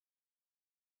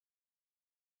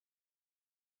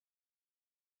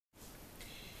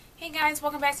Hey guys,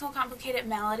 welcome back to Uncomplicated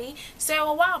Melody. So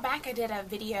a while back I did a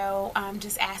video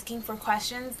just asking for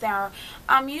questions that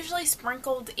are usually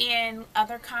sprinkled in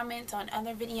other comments on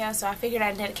other videos, so I figured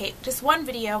I'd dedicate just one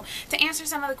video to answer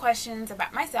some of the questions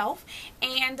about myself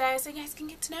and so you guys can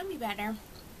get to know me better.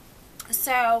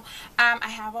 So I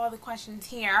have all the questions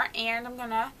here and I'm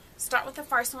gonna start with the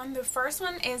first one. The first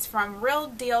one is from Real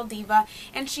Deal Diva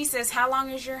and she says, how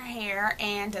long is your hair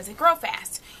and does it grow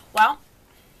fast? Well,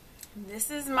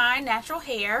 this is my natural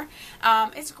hair.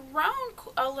 It's grown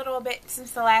a little bit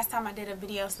since the last time I did a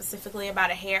video specifically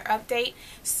about a hair update.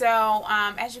 So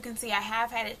as you can see, I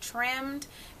have had it trimmed,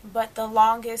 but the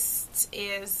longest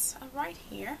is right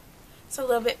here. It's a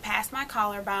little bit past my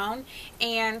collarbone,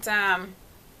 and so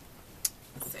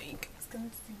you guys can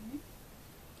see.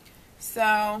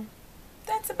 So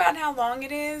that's about how long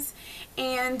it is,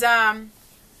 and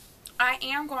I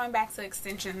am going back to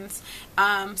extensions,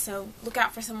 so look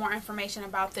out for some more information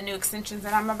about the new extensions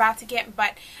that I'm about to get.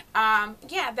 But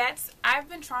yeah, I've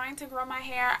been trying to grow my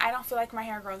hair. I don't feel like my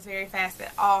hair grows very fast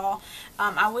at all.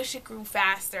 I wish it grew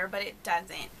faster, but it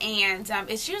doesn't, and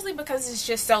it's usually because it's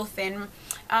just so thin.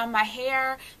 My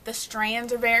hair, the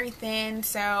strands are very thin,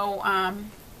 so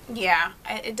yeah,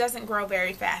 it doesn't grow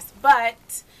very fast. But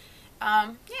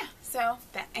yeah, so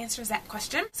that answers that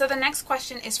question. So the next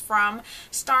question is from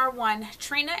Star1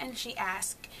 Trina, and she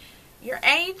asked, your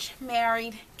age,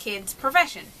 married, kids,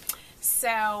 profession.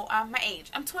 So my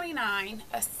age, I'm 29.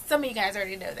 Some of you guys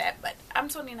already know that, but I'm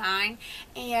 29,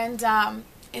 and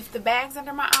if the bags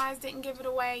under my eyes didn't give it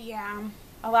away, yeah, I'm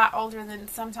a lot older than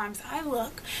sometimes I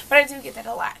look, but I do get that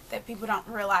a lot, that people don't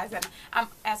realize that I'm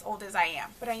as old as I am,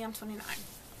 but I am 29.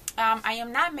 I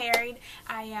am not married.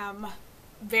 I am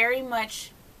very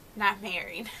much not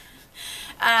married.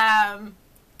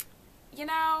 You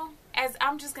know, as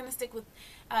I'm just going to stick with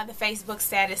the Facebook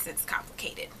status, it's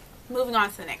complicated. Moving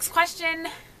on to the next question.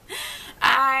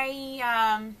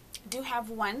 I do have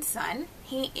one son.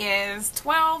 He is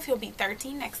 12. He'll be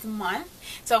 13 next month.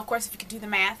 So, of course, if you could do the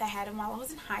math, I had him while I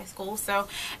was in high school. So,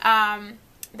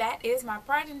 that is my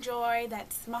pride and joy.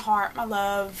 That's my heart, my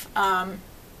love.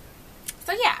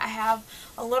 So, yeah, I have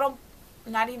a little,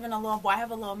 not even a little boy, I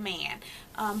have a little man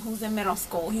who's in middle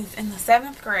school. He's in the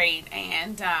 7th grade,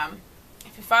 and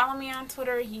if you follow me on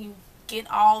Twitter, you get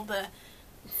all the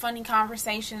funny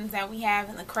conversations that we have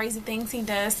and the crazy things he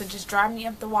does to just drive me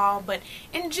up the wall. But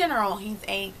in general, he's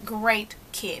a great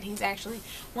kid. He's actually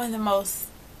one of the most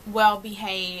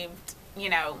well-behaved, you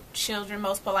know, children,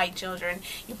 most polite children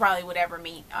you probably would ever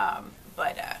meet.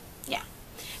 Yeah.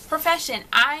 Profession.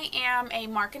 I am a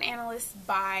market analyst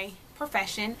by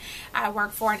profession. I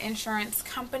work for an insurance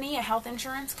company, a health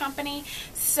insurance company,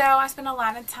 so I spend a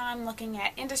lot of time looking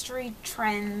at industry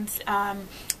trends,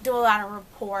 do a lot of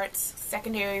reports,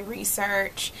 secondary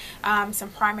research, some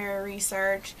primary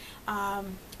research,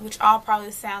 which all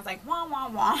probably sounds like wah wah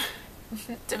wah.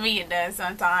 To me it does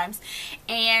sometimes,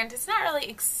 and it's not really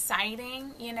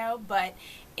exciting, you know, but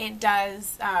it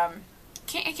does,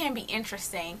 it can be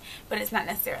interesting, but it's not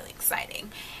necessarily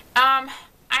exciting.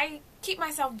 I keep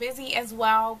myself busy as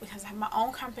well because I have my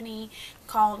own company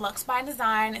called Lux by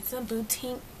Design. It's a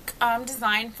boutique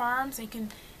design firm, so you can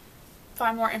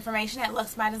find more information at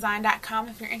luxbydesign.com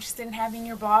if you're interested in having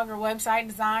your blog or website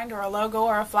designed, or a logo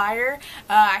or a flyer.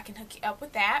 I can hook you up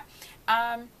with that.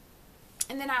 And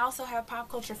then I also have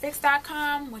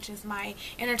popculturefix.com, which is my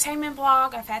entertainment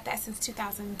blog. I've had that since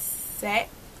 2006.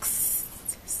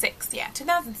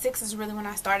 2006 is really when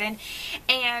I started,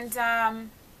 and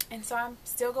so I'm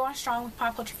still going strong with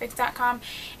popculturefix.com,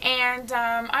 and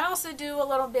I also do a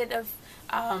little bit of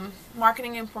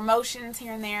marketing and promotions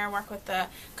here and there. I work with a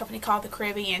company called the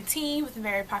Caribbean Tea with a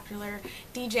very popular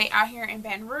DJ out here in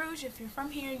Baton Rouge. If you're from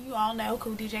here, you all know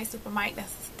Cool DJ Super Mike.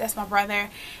 That's my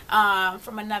brother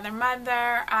from another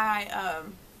mother. I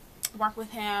work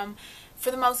with him for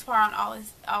the most part on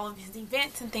all of his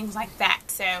events and things like that.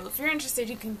 So if you're interested,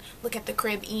 you can look at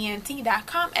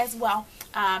thecaribent.com as well.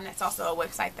 That's also a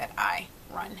website that I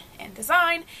run and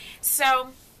design. So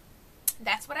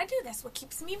that's what I do. That's what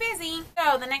keeps me busy.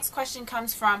 So the next question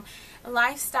comes from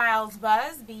Lifestyles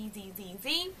Buzz,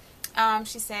 BZZZ.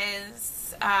 She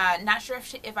says, not sure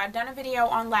if I've done a video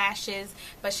on lashes,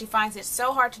 but she finds it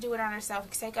so hard to do it on herself.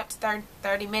 It can take up to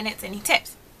 30 minutes. Any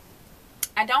tips?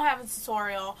 I don't have a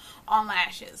tutorial on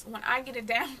lashes. When I get it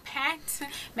down packed,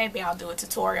 maybe I'll do a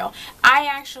tutorial. I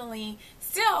actually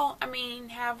still, I mean,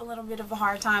 have a little bit of a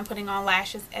hard time putting on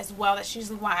lashes as well. That's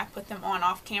usually why I put them on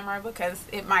off camera, because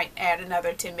it might add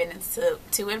another 10 minutes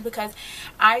to it, because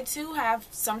I too have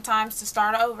sometimes to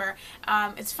start over.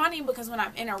 It's funny because when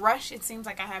I'm in a rush, it seems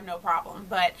like I have no problem,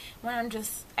 but when I'm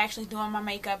just actually doing my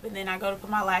makeup and then I go to put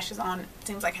my lashes on, it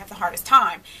seems like I have the hardest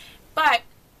time. But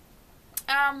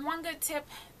one good tip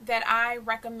that I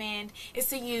recommend is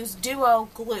to use Duo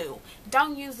glue.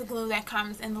 Don't use the glue that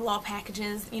comes in the little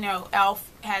packages. You know,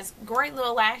 e.l.f. has great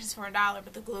little lashes for $1,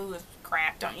 but the glue is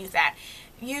crap. Don't use that.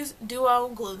 Use Duo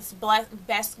glue. It's the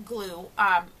best glue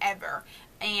ever.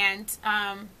 And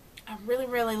I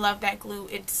really love that glue.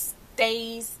 It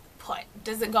stays put. It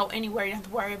doesn't go anywhere. You don't have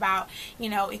to worry about, you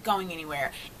know, it going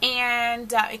anywhere.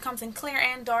 And it comes in clear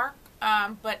and dark.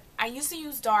 But I used to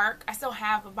use dark. I still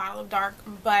have a bottle of dark,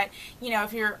 but you know,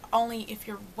 if you're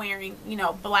wearing, you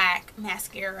know, black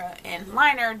mascara and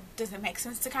liner, does it make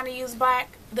sense to kind of use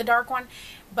black, the dark one?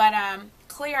 But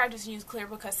clear, I just use clear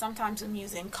because sometimes I'm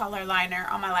using color liner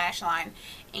on my lash line,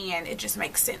 and it just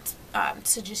makes sense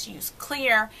to just use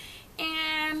clear.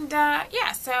 And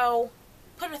yeah, so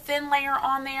put a thin layer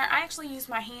on there. I actually use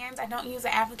my hands. I don't use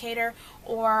an applicator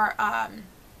or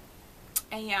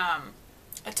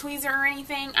a tweezer or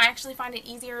anything. I actually find it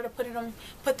easier to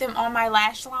put them on my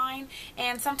lash line,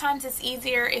 and sometimes it's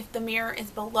easier if the mirror is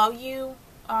below you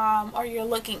or you're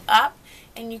looking up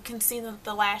and you can see that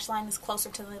the lash line is closer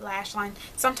to the lash line.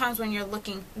 Sometimes when you're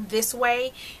looking this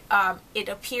way, it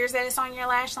appears that it's on your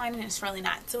lash line and it's really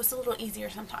not. So it's a little easier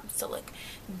sometimes to look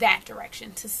that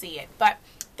direction to see it. But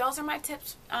those are my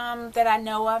tips that I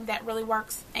know of that really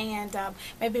works, and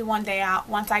maybe one day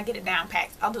once I get it down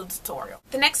packed, I'll do a tutorial.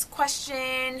 The next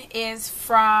question is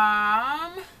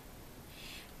from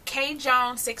K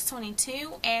Jones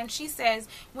 622, and she says,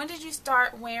 when did you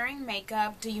start wearing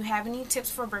makeup? Do you have any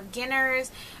tips for beginners?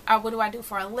 What do I do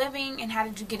for a living? And how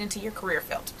did you get into your career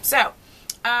field? So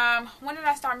when did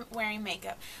I start wearing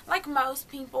makeup? Like most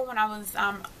people, when I was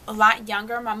a lot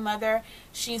younger, my mother,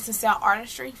 she used to sell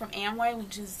artistry from Amway,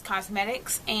 which is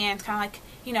cosmetics, and kind of like,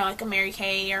 you know, like a Mary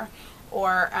Kay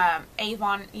or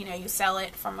Avon, you know, you sell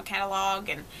it from a catalog.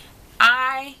 And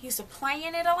I used to play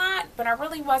in it a lot, but I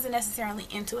really wasn't necessarily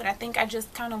into it. I think I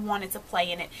just kind of wanted to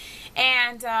play in it.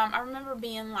 And I remember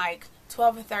being like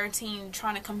 12 or 13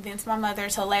 trying to convince my mother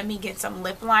to let me get some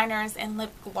lip liners and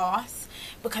lip gloss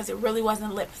because it really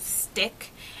wasn't lipstick,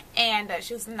 and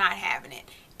she was not having it.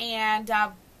 And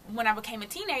when I became a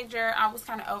teenager, I was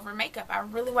kind of over makeup. I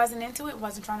really wasn't into it.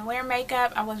 Wasn't trying to wear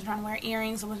makeup. I wasn't trying to wear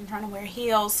earrings. I wasn't trying to wear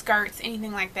heels, skirts,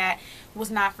 anything like that. It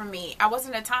was not for me. I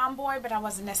wasn't a tomboy, but I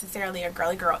wasn't necessarily a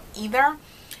girly girl either.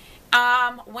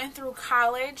 Went through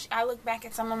college. I look back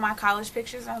at some of my college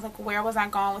pictures and I was like, where was I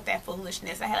going with that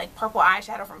foolishness? I had like purple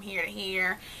eyeshadow from here to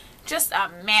here. Just a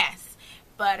mess.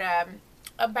 But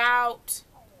about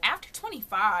after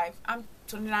 25, I'm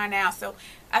 29 now, so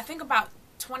I think about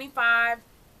 25,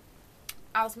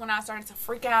 I was when I started to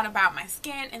freak out about my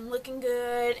skin and looking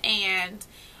good and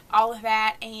all of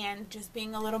that, and just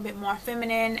being a little bit more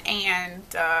feminine, and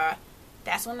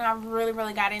that's when I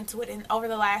really got into it. And over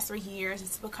the last 3 years,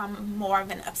 it's become more of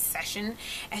an obsession,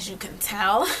 as you can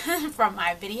tell from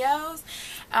my videos.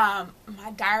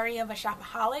 My Diary of a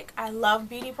Shopaholic. I love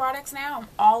beauty products now. I'm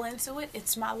all into it.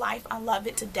 It's my life. I love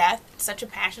it to death. It's such a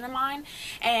passion of mine.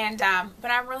 And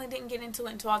but I really didn't get into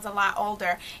it until I was a lot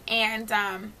older. And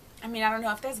I mean, I don't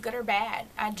know if that's good or bad.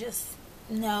 I just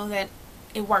know that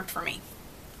it worked for me.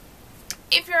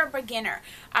 If you're a beginner,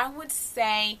 I would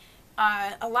say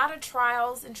a lot of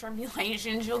trials and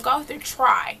tribulations you'll go through.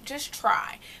 Just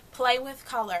try. Play with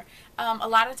color. A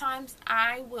lot of times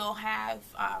I will have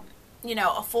you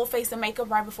know, a full face of makeup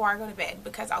right before I go to bed,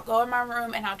 because I'll go in my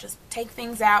room and I'll just take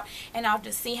things out and I'll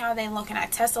just see how they look, and I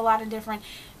test a lot of different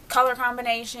color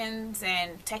combinations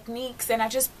and techniques, and I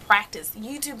just practice.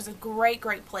 YouTube is a great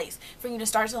place for you to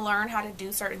start to learn how to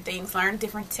do certain things, learn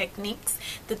different techniques.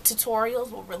 The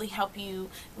tutorials will really help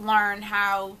you learn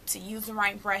how to use the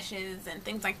right brushes and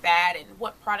things like that, and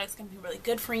what products can be really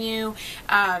good for you,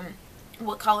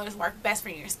 what colors work best for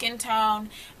your skin tone,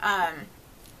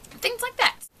 things like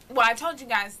that. Well, I told you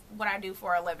guys what I do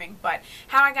for a living, but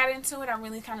how I got into it, I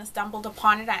really kind of stumbled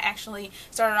upon it. I actually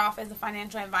started off as a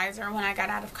financial advisor when I got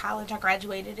out of college. I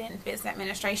graduated in business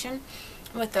administration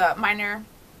with a minor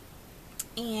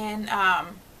in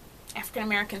African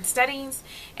American Studies,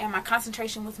 and my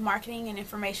concentration was marketing and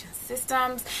information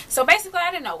systems. So basically,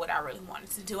 I didn't know what I really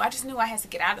wanted to do. I just knew I had to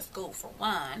get out of school for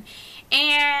one.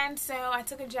 And so I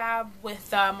took a job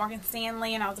with Morgan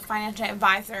Stanley, and I was a financial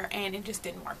advisor, and it just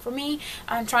didn't work for me.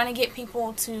 Trying to get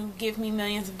people to give me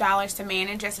millions of dollars to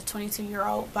manage as a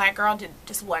 22-year-old black girl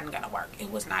just wasn't going to work. It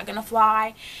was not going to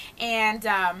fly. And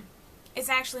it's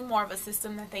actually more of a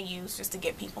system that they use just to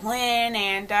get people in.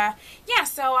 And yeah,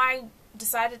 so I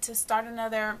decided to start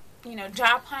another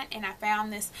job hunt, and I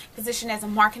found this position as a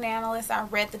marketing analyst. I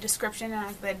read the description and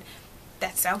I said,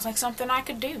 that sounds like something I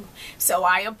could do. So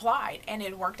I applied, and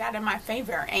it worked out in my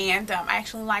favor, and I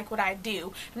actually like what I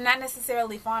do. I'm not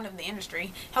necessarily fond of the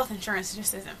industry. Health insurance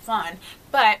just isn't fun,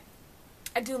 but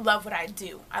I do love what I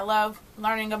do. I love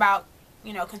learning about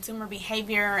consumer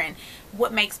behavior and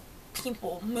what makes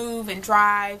people move and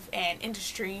drive, and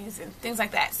industries and things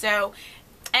like that. So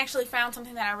I actually found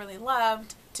something that I really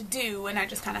loved to do, and I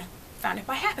just kind of found it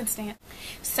by happenstance.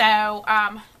 So,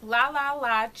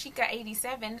 La Chica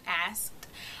 87 asked,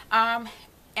 am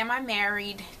I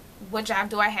married? What job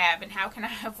do I have? And how can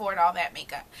I afford all that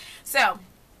makeup? So,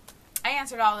 I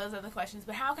answered all those other questions,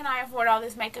 but how can I afford all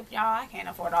this makeup, y'all? I can't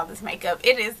afford all this makeup.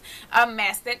 It is a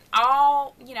mess. That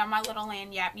all, my little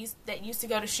lanyard that used to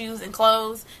go to shoes and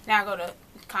clothes, now I go to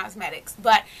cosmetics.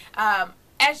 But,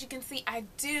 as you can see, I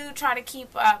do try to keep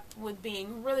up with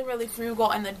being really, really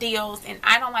frugal in the deals, and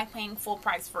I don't like paying full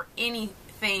price for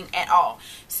anything at all.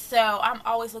 So I'm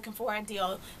always looking for a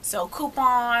deal. So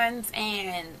coupons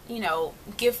and,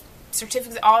 gift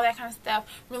certificates, all that kind of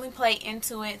stuff really play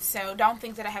into it. So don't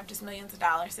think that I have just millions of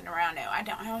dollars sitting around. No, I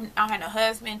don't. I don't have no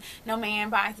husband. No man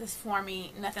buys this for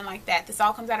me. Nothing like that. This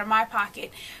all comes out of my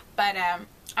pocket. But I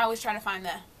always try to find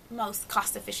the most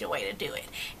cost-efficient way to do it.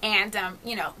 And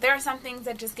there are some things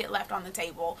that just get left on the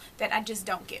table that I just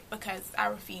don't get because I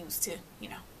refuse to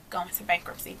go into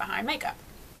bankruptcy behind makeup.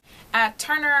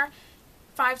 Turner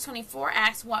 524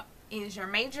 asks, what is your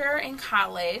major in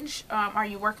college? Are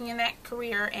you working in that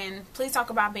career? And please talk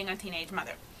about being a teenage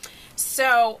mother.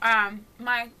 So I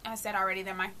said already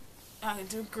that my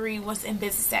degree was in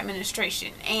business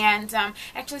administration, and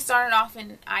actually started off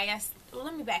in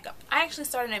let me back up. I actually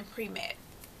started in pre-med,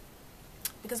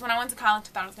 because when I went to college, I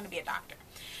thought I was going to be a doctor.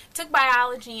 Took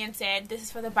biology and said, this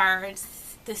is for the birds.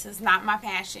 This is not my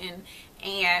passion,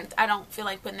 and I don't feel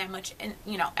like putting that much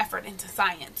effort into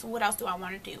science. What else do I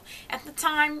want to do? At the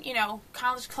time,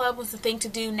 college club was the thing to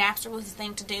do. Napster was the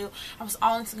thing to do. I was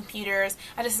all into computers.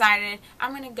 I decided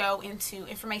I'm going to go into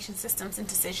information systems and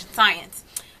decision science.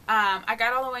 I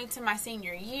got all the way to my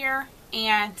senior year,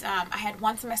 and I had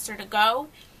one semester to go,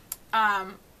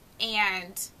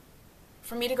 and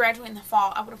for me to graduate in the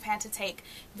fall, I would have had to take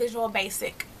Visual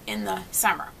Basic in the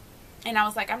summer. And I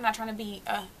was like, I'm not trying to be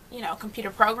a,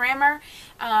 computer programmer.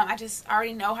 I just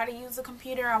already know how to use a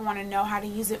computer. I want to know how to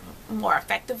use it more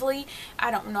effectively.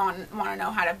 I don't want to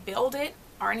know how to build it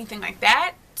or anything like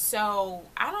that. So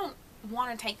I don't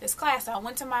want to take this class. So I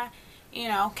went to my,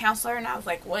 counselor, and I was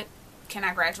like, what can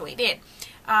I graduate in?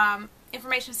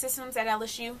 Information systems at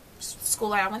LSU, school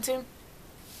that I went to,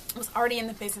 was already in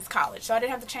the business college, so I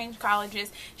didn't have to change colleges.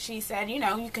 She said, you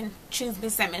can choose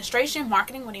business administration,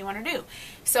 marketing, what do you want to do?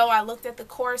 So I looked at the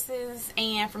courses,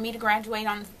 and for me to graduate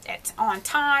on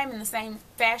time in the same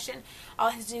fashion, all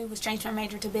I had to do was change my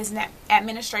major to business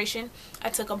administration. I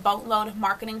took a boatload of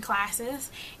marketing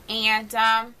classes, and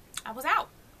I was out.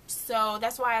 So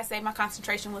that's why I say my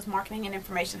concentration was marketing and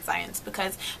information science,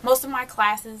 because most of my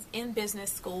classes in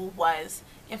business school was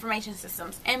information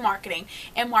systems and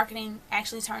marketing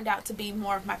actually turned out to be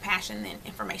more of my passion than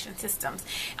information systems.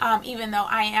 Even though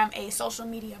I am a social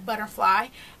media butterfly,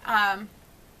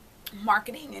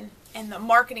 marketing and the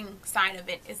marketing side of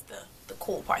it is the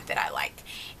cool part that I like.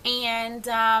 And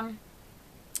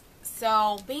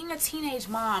so being a teenage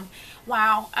mom,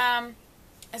 wow,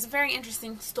 it's a very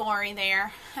interesting story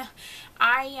there.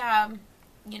 I'm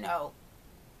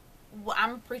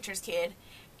a preacher's kid,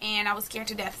 and I was scared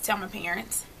to death to tell my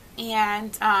parents.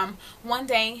 And one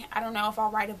day, I don't know if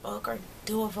I'll write a book or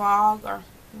do a vlog or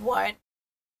what.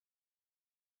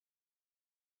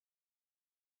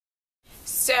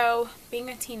 So, being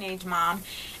a teenage mom,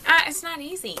 it's not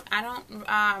easy. I don't,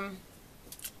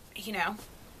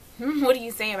 what do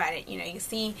you say about it? You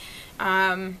see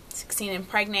 16 and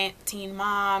pregnant, teen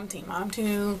mom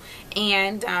 2,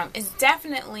 and it's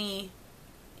definitely,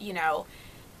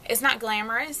 it's not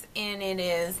glamorous, and it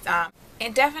is,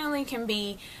 it definitely can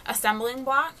be a stumbling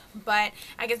block, but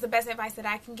I guess the best advice that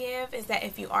I can give is that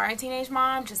if you are a teenage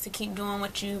mom, just to keep doing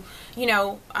what you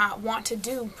want to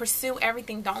do. Pursue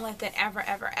everything. Don't let that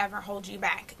ever hold you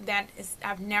back.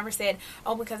 I've never said,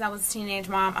 oh, because I was a teenage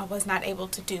mom, I was not able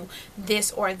to do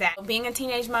this or that. Being a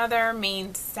teenage mother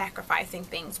means sacrificing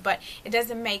things, but it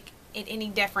doesn't make it any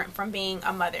different from being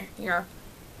a mother. You're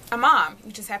a mom.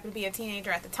 You just happen to be a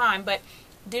teenager at the time, but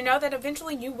do know that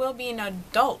eventually you will be an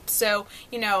adult. So,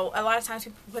 a lot of times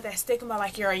people put that stigma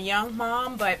like you're a young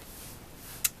mom, but,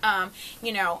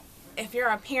 if you're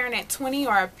a parent at 20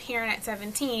 or a parent at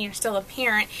 17, you're still a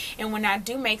parent. And when I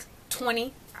do make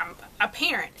 20, I'm a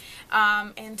parent.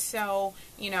 And so,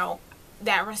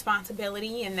 that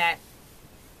responsibility and that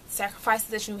sacrifices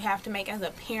that you have to make as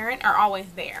a parent are always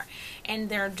there, and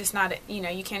they're just not,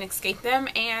 you can't escape them.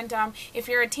 And if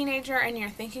you're a teenager and you're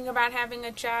thinking about having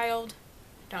a child,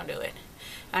 don't do it.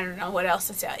 I don't know what else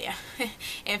to tell you.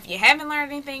 If you haven't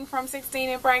learned anything from 16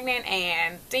 and Pregnant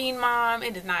and Teen Mom,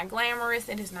 it is not glamorous.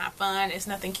 It is not fun. There's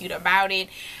nothing cute about it.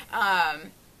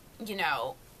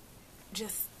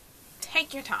 Just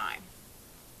take your time.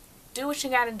 Do what you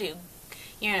gotta do.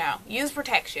 Use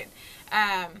protection.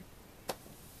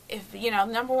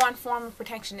 Number one form of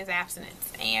protection is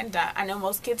abstinence. And I know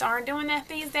most kids aren't doing that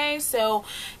these days, so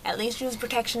at least use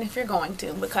protection if you're going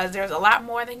to, because there's a lot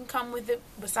more that can come with it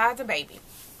besides a baby.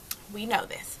 We know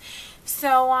this.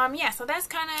 So, so that's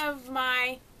kind of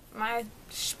my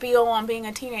spiel on being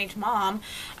a teenage mom.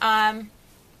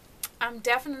 I'm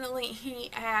definitely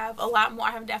have a lot more.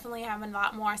 I'm definitely having a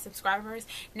lot more subscribers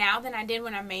now than I did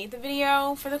when I made the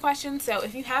video for the questions. So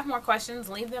if you have more questions,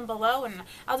 leave them below, and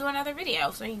I'll do another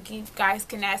video. So you guys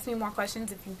can ask me more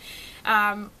questions if you,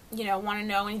 want to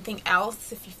know anything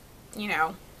else. If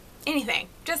you, anything,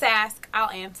 just ask.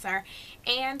 I'll answer.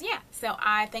 And yeah, so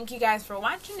I thank you guys for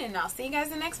watching, and I'll see you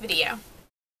guys in the next video.